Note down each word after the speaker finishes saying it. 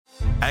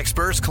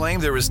Experts claim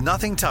there is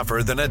nothing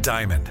tougher than a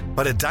diamond.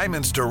 But at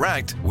Diamonds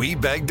Direct, we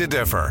beg to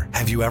differ.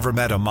 Have you ever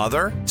met a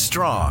mother?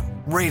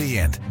 Strong,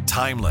 radiant,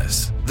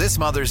 timeless. This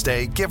Mother's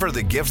Day, give her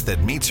the gift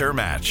that meets her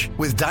match.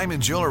 With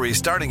diamond jewelry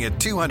starting at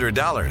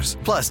 $200.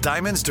 Plus,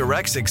 Diamonds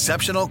Direct's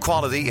exceptional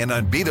quality and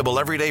unbeatable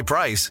everyday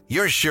price,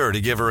 you're sure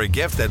to give her a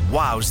gift that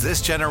wows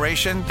this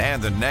generation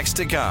and the next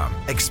to come.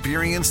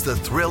 Experience the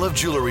thrill of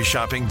jewelry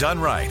shopping done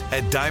right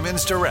at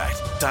Diamonds Direct.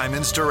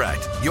 Diamonds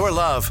Direct. Your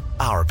love,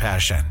 our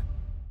passion.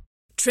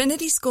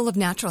 Trinity School of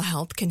Natural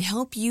Health can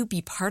help you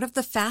be part of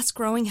the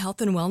fast-growing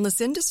health and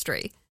wellness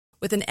industry.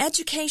 With an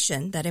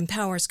education that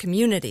empowers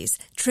communities,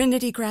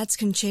 Trinity grads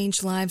can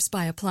change lives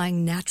by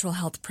applying natural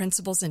health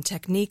principles and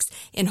techniques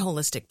in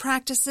holistic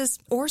practices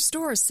or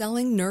stores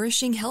selling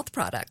nourishing health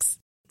products.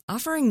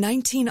 Offering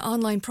 19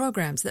 online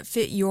programs that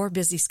fit your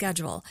busy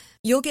schedule,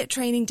 you'll get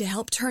training to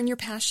help turn your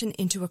passion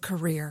into a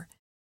career.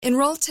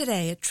 Enroll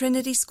today at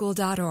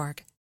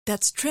trinityschool.org.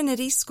 That's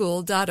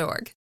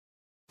trinityschool.org.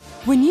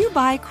 When you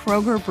buy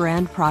Kroger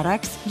brand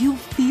products, you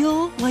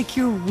feel like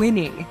you're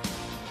winning.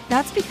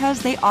 That's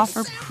because they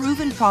offer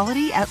proven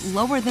quality at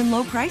lower than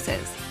low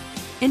prices.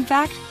 In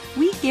fact,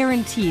 we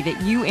guarantee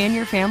that you and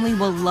your family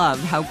will love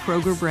how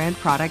Kroger brand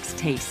products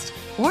taste,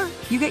 or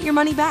you get your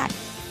money back.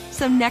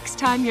 So next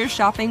time you're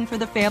shopping for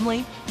the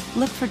family,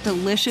 look for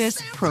delicious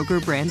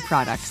Kroger brand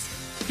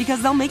products,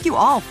 because they'll make you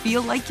all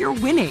feel like you're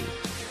winning.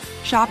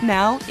 Shop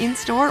now,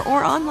 in-store,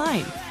 or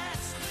online.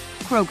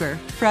 Kroger,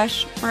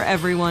 fresh for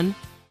everyone.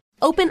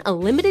 Open a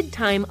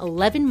limited-time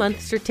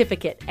 11-month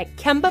certificate at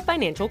Kemba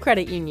Financial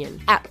Credit Union.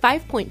 At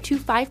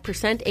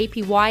 5.25%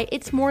 APY,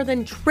 it's more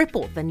than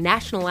triple the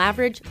national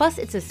average, plus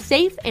it's a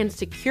safe and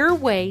secure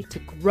way to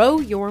grow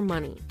your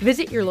money.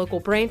 Visit your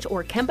local branch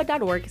or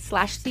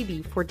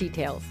kemba.org/cb for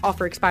details.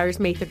 Offer expires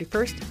May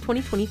 31st,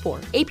 2024.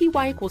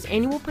 APY equals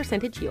annual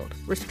percentage yield.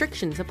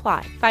 Restrictions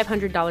apply.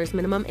 $500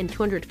 minimum and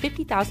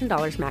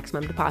 $250,000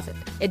 maximum deposit.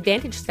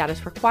 Advantage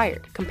status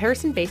required.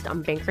 Comparison based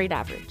on bank rate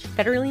average.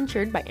 Federally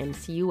insured by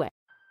NCUA.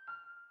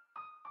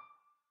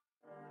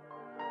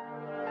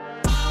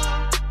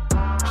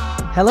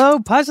 Hello,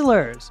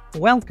 puzzlers!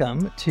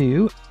 Welcome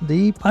to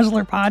the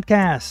Puzzler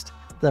Podcast,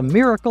 the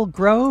miracle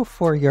grow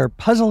for your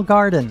puzzle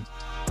garden.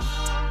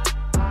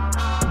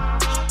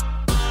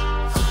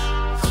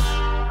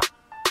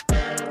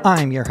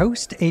 I'm your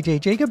host,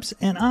 AJ Jacobs,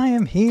 and I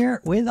am here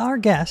with our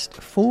guest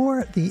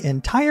for the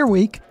entire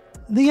week,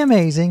 the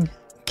amazing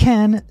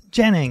Ken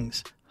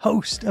Jennings,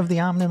 host of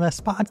the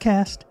Omnibus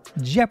Podcast,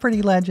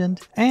 Jeopardy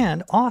legend,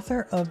 and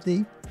author of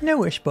the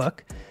newish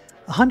book,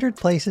 100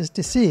 Places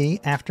to See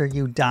After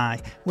You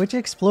Die, which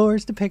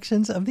explores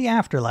depictions of the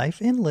afterlife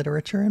in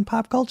literature and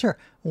pop culture.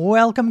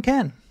 Welcome,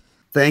 Ken.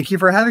 Thank you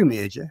for having me,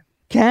 AJ.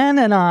 Ken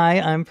and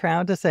I'm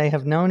proud to say,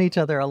 have known each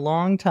other a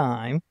long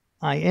time.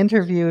 I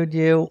interviewed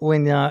you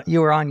when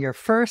you were on your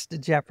first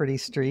Jeopardy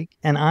streak,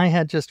 and I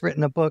had just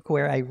written a book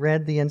where I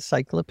read the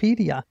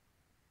encyclopedia.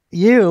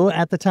 You,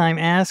 at the time,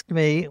 asked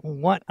me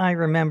what I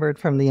remembered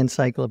from the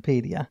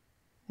encyclopedia,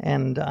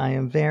 and I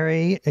am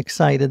very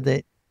excited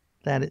that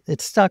it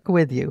stuck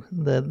with you,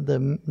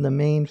 the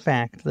main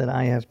fact that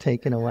I have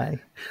taken away.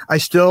 I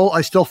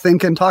still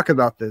think and talk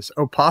about this.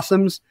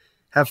 Opossums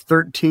have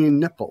 13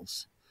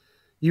 nipples.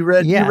 You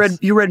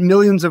read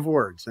millions of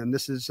words, and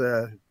this is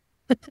a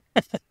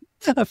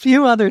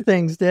few other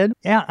things did.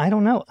 Yeah, I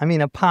don't know. I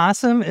mean,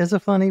 opossum is a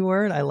funny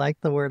word. I like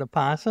the word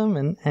opossum,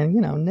 and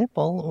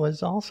nipple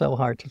was also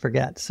hard to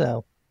forget.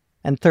 So,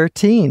 and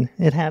 13,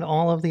 it had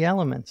all of the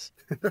elements.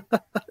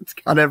 It's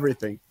got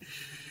everything.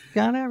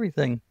 Got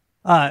everything.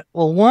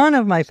 Well, one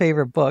of my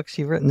favorite books,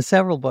 you've written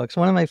several books.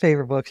 One of my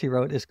favorite books you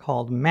wrote is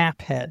called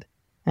Maphead,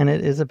 and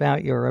it is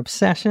about your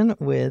obsession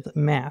with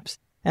maps.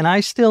 And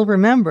I still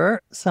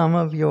remember some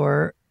of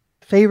your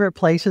favorite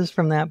places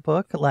from that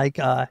book, like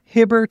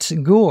Hibbert's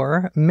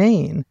Gore,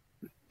 Maine.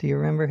 Do you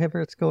remember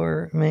Hibbert's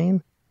Gore,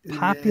 Maine?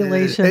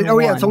 Population.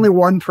 Yeah, it's only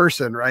one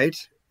person, right?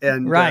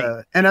 And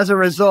right. And as a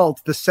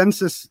result, the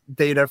census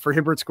data for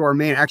Hibbert's Gore,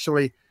 Maine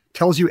actually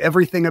tells you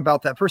everything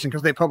about that person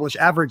because they publish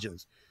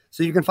averages.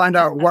 So you can find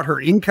out what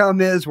her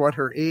income is, what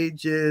her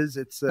age is.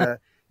 It's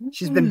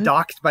she's been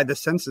doxxed by the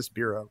Census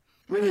Bureau.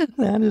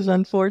 That is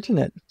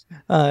unfortunate.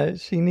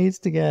 She needs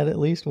to get at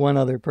least one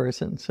other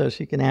person so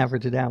she can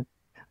average it out.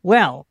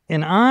 Well,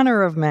 in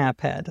honor of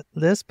Maphead,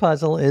 this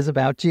puzzle is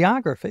about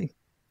geography.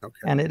 Okay.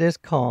 And it is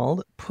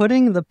called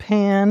Putting the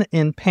Pan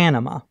in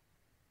Panama.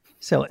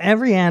 So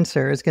every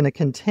answer is going to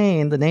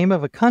contain the name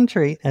of a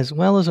country as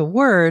well as a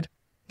word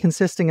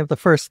consisting of the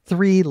first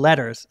 3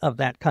 letters of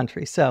that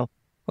country. So,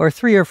 or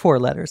 3 or 4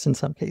 letters in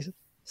some cases.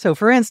 So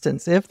for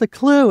instance, if the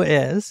clue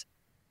is,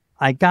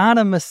 I got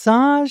a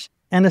massage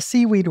and a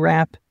seaweed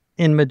wrap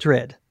in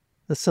Madrid,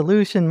 the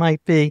solution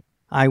might be,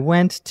 I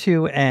went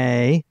to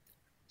a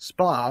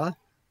spa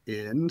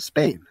in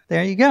Spain.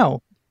 There you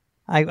go.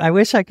 I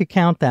wish I could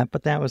count that,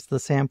 but that was the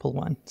sample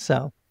one.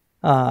 So,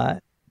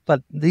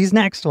 but these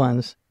next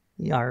ones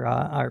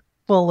are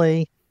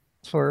fully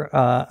for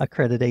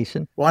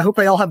accreditation. Well, I hope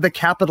they all have the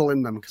capital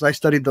in them because I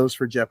studied those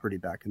for Jeopardy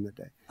back in the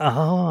day.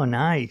 Oh,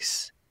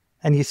 nice.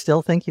 And you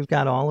still think you've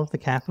got all of the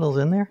capitals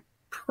in there?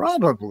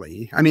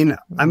 Probably. I mean,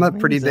 I'm a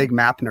pretty big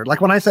map nerd.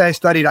 Like when I say I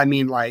studied, I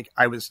mean like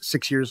I was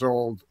 6 years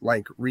old,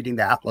 like reading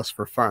the atlas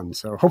for fun.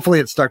 So hopefully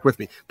it stuck with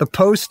me. The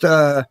post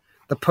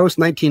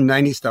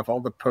 1990 stuff, all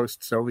the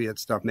post Soviet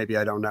stuff, maybe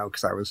I don't know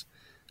because I was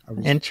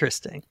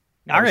interesting.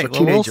 All right,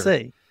 well, we'll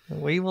see.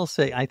 We will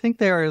see. I think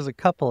there is a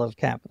couple of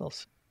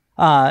capitals.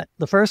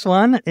 The first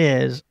one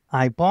is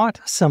I bought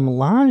some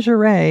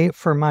lingerie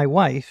for my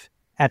wife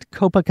at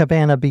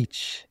Copacabana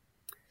Beach.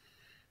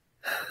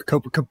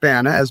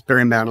 Copacabana, as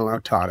Barry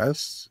Manilow taught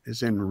us,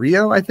 is in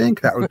Rio, I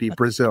think. That would be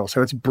Brazil.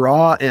 So it's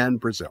bra and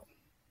Brazil.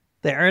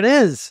 There it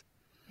is.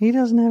 He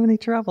doesn't have any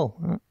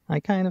trouble. I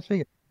kind of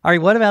figured. All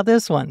right, what about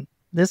this one?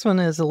 This one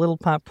is a little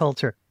pop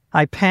culture.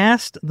 I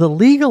passed the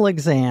legal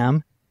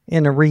exam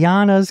in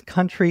Rihanna's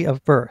country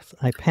of birth.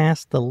 I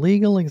passed the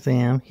legal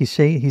exam.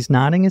 He's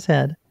nodding his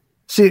head.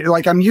 See,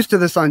 like I'm used to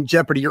this on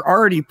Jeopardy. You're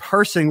already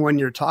parsing when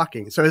you're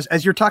talking. So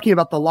as you're talking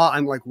about the law,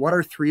 I'm like, what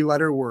are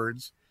 3-letter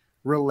words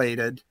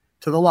related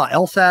to the law?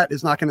 LSAT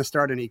is not going to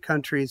start any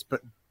countries, but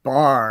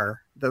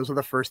bar, those are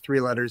the first 3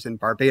 letters in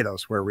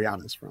Barbados, where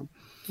Rihanna's from.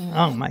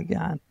 Oh my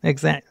God.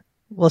 Exactly.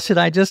 Well, should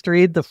I just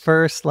read the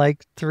first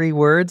 3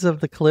 words of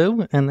the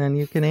clue and then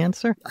you can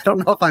answer? I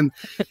don't know if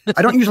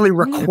I don't usually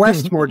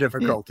request more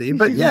difficulty,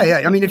 but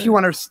yeah. I mean, if you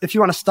want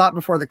to stop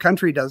before the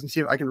country does and see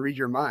if I can read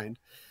your mind.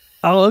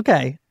 Oh,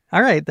 okay.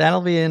 All right.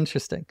 That'll be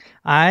interesting.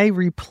 I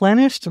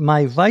replenished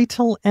my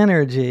vital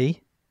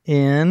energy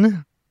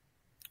in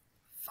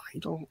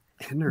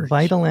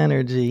Vital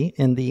energy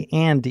in the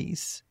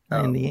Andes.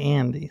 Oh. In the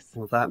Andes.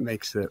 Well, that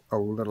makes it a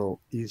little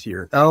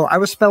easier. Oh, I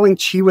was spelling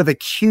chi with a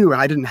Q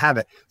and I didn't have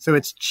it. So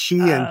it's chi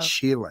and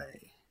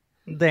Chile.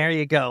 There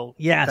you go.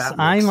 Yes,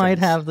 I might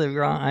have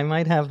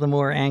the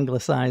more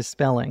anglicized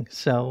spelling.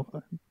 So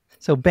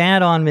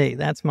bad on me.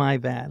 That's my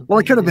bad. Well,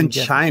 it could have been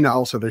China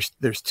also.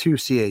 There's 2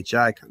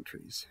 CHI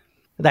countries.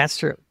 That's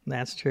true.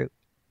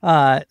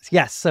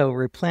 Yes, so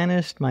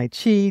replenished my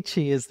chi.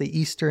 Chi is the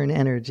Eastern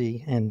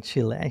energy in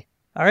Chile.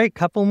 All right,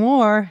 couple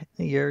more.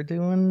 You're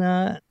doing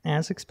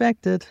as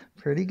expected.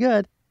 Pretty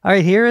good. All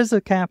right, here is a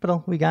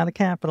capital. We got a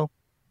capital.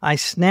 I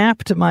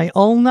snapped my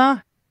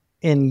ulna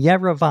in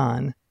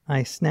Yerevan.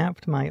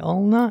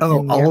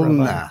 Oh,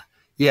 ulna.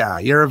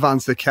 Yeah,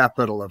 Yerevan's the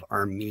capital of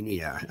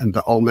Armenia. And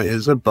the ulna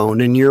is a bone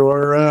in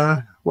your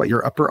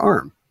upper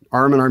arm.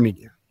 Arm in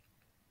Armenia.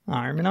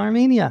 Arm in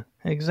Armenia.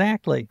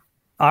 Exactly.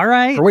 All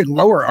right. Or wait,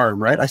 lower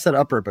arm, right? I said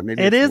upper, but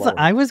maybe it is. Lower.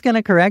 I was going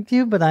to correct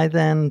you, but I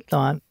then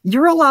thought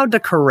you're allowed to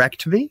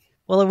correct me.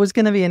 Well, it was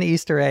going to be an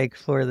Easter egg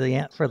for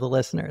the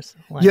listeners.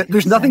 Yeah,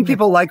 there's nothing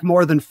people like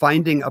more than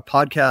finding a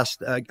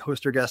podcast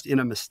host or guest in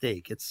a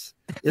mistake.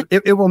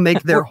 It will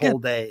make their whole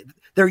day.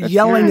 They're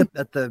yelling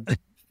at the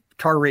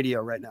car radio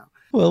right now.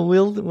 Well,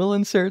 we'll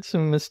insert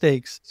some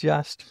mistakes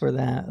just for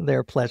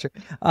their pleasure.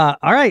 All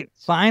right,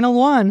 final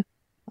one.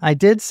 I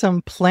did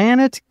some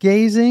planet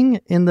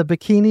gazing in the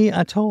Bikini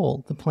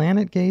Atoll. The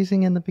planet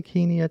gazing in the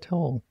Bikini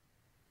Atoll.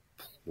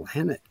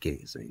 Planet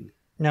gazing.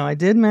 Now, I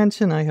did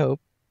mention, I hope,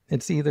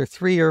 it's either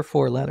 3 or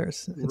 4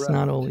 letters. It's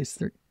not always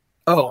 3.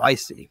 Oh, I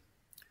see.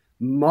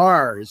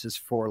 Mars is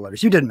 4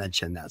 letters. You did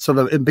mention that. So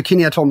the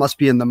Bikini Atoll must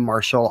be in the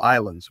Marshall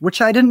Islands, which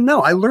I didn't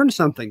know. I learned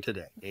something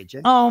today,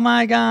 AJ. Oh,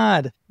 my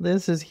God.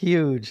 This is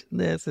huge.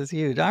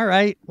 All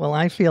right. Well,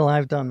 I feel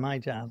I've done my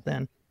job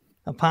then.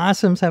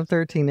 Opossums have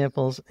 13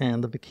 nipples,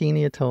 and the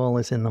Bikini Atoll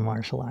is in the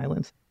Marshall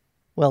Islands.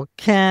 Well,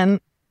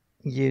 Ken,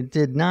 you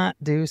did not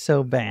do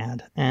so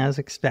bad as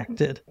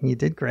expected. You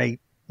did great.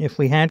 If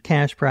we had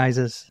cash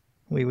prizes,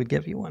 we would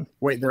give you one.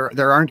 Wait,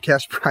 there aren't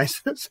cash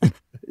prizes?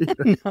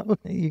 No,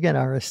 you get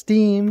our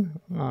esteem.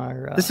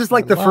 This is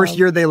like the first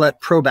year they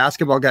let pro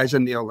basketball guys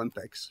in the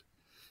Olympics,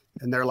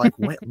 and they're like,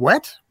 "Wait,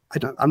 what?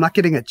 I'm not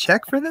getting a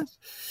check for this."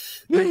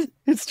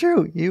 It's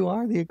true. You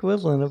are the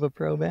equivalent of a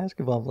pro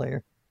basketball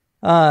player.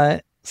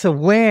 So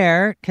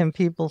where can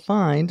people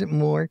find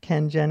more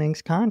Ken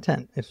Jennings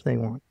content if they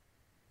want,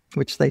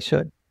 which they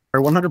should?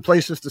 Our 100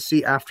 Places to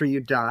See After You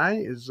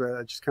Die is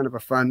just kind of a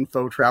fun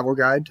faux travel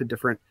guide to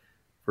different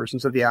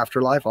versions of the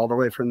afterlife, all the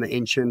way from the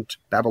ancient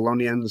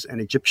Babylonians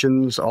and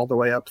Egyptians, all the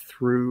way up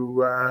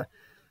through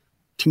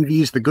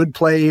TV's The Good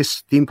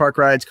Place, theme park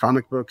rides,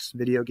 comic books,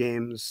 video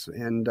games,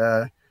 and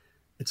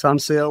it's on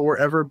sale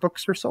wherever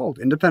books are sold.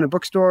 Independent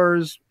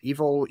bookstores,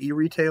 evil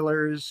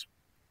e-retailers.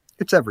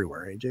 It's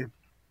everywhere, AJ.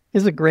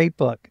 It's a great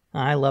book.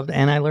 I loved it,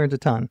 and I learned a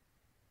ton,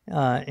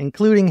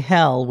 including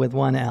Hell with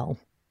 1 L.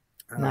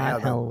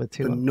 Not Hell with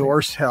 2 L. The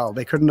Norse Hell.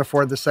 They couldn't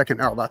afford the second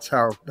L. That's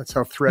how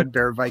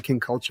threadbare Viking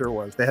culture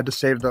was. They had to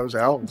save those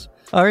L's.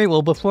 All right.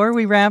 Well, before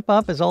we wrap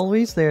up, as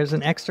always, there's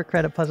an extra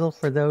credit puzzle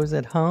for those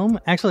at home.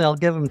 Actually, I'll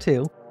give them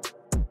 2.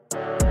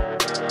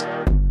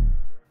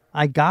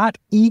 I got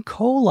E.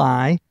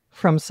 coli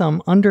from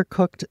some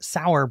undercooked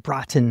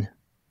sauerbraten.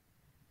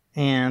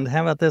 And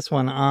how about this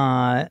one?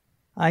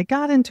 I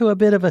got into a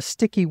bit of a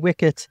sticky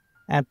wicket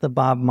at the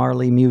Bob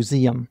Marley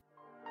Museum.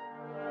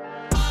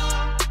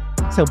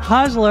 So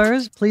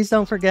puzzlers, please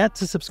don't forget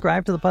to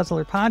subscribe to the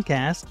Puzzler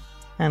Podcast.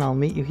 And I'll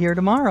meet you here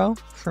tomorrow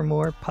for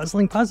more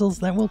puzzling puzzles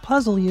that will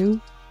puzzle you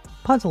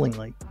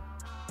puzzlingly.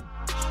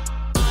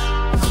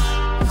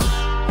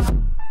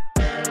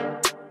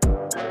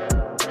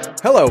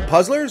 Hello,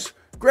 puzzlers!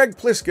 Greg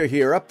Pliska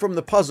here, up from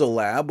the Puzzle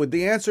Lab with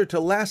the answer to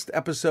last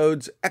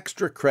episode's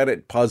extra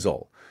credit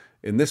puzzle.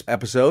 In this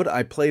episode,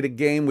 I played a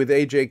game with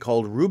AJ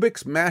called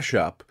Rubik's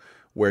Mashup,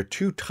 where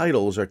two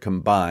titles are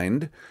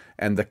combined,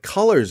 and the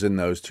colors in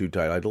those two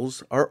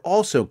titles are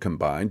also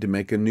combined to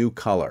make a new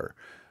color.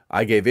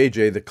 I gave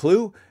AJ the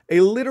clue, a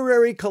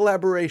literary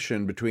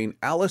collaboration between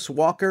Alice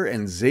Walker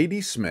and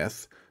Zadie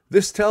Smith.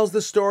 This tells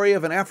the story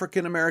of an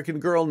African-American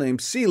girl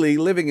named Celie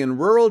living in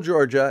rural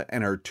Georgia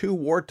and her two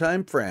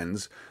wartime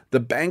friends, the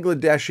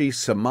Bangladeshi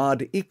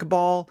Samad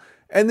Iqbal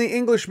and the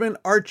Englishman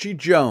Archie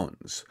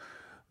Jones.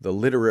 The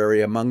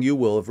literary among you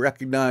will have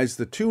recognized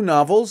the two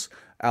novels,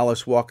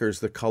 Alice Walker's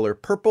The Color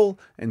Purple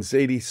and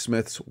Zadie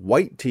Smith's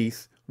White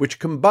Teeth, which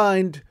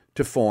combined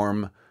to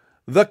form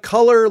The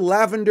Color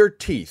Lavender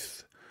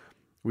Teeth.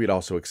 We'd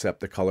also accept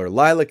the color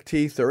lilac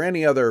teeth or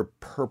any other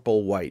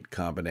purple-white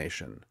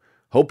combination.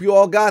 Hope you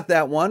all got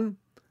that one,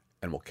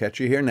 and we'll catch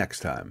you here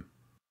next time.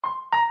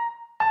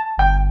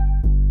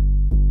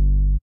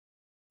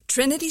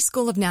 Trinity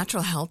School of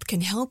Natural Health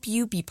can help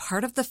you be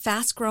part of the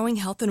fast-growing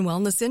health and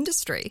wellness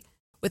industry.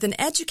 With an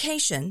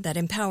education that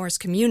empowers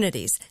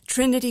communities,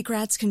 Trinity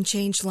grads can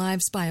change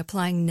lives by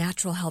applying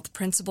natural health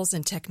principles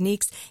and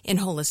techniques in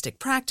holistic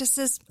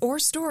practices or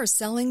stores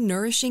selling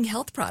nourishing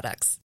health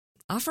products.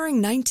 Offering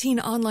 19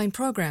 online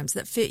programs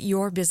that fit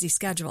your busy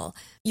schedule,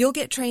 you'll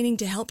get training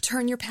to help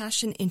turn your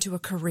passion into a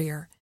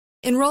career.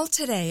 Enroll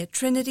today at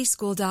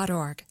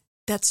trinityschool.org.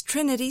 That's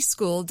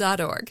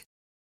trinityschool.org.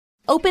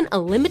 Open a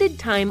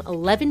limited-time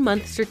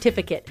 11-month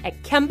certificate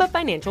at Kemba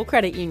Financial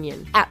Credit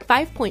Union. At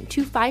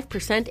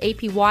 5.25%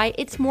 APY,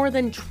 it's more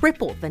than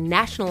triple the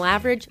national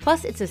average,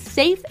 plus it's a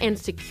safe and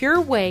secure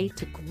way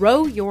to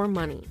grow your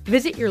money.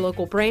 Visit your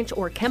local branch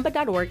or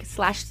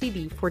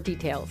kemba.org/CD for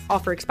details.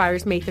 Offer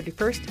expires May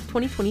 31st,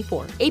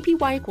 2024.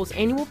 APY equals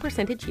annual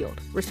percentage yield.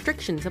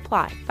 Restrictions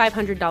apply.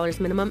 $500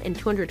 minimum and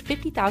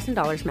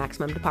 $250,000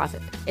 maximum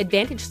deposit.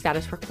 Advantage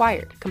status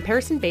required.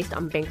 Comparison based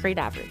on bank rate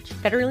average.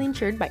 Federally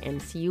insured by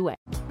NCUA.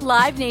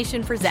 Live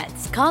Nation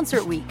presents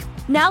Concert Week.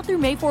 Now through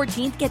May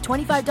 14th, get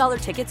 $25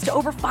 tickets to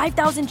over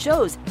 5,000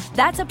 shows.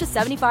 That's up to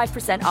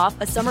 75% off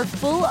a summer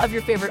full of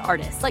your favorite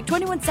artists like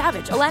 21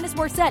 Savage, Alanis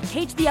Morissette,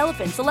 Cage the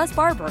Elephant, Celeste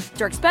Barber,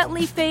 Dierks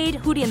Bentley, Fade,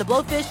 Hootie and the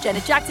Blowfish,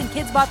 Janet Jackson,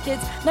 Kids Bop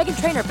Kids, Meghan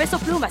Trainor, Peso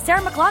Pluma,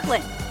 Sarah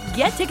McLachlan.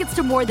 Get tickets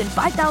to more than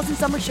 5,000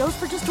 summer shows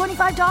for just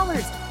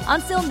 $25.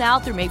 Until now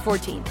through May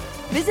 14th.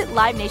 Visit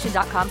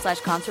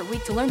LiveNation.com/Concert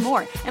Week to learn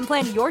more and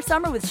plan your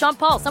summer with Sean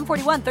Paul, Sum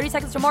 41, 30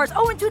 Seconds to Mars,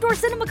 and Two Door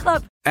Cinema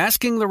Club.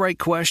 Asking the right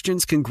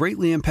questions can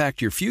greatly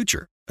impact your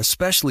future,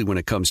 especially when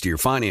it comes to your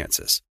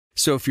finances.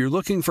 So if you're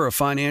looking for a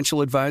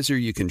financial advisor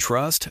you can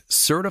trust,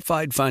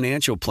 certified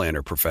financial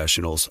planner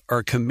professionals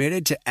are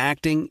committed to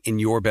acting in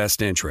your best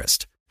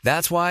interest.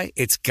 That's why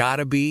it's got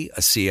to be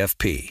a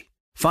CFP.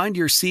 Find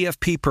your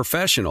CFP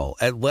professional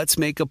at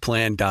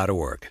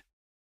letsmakeaplan.org.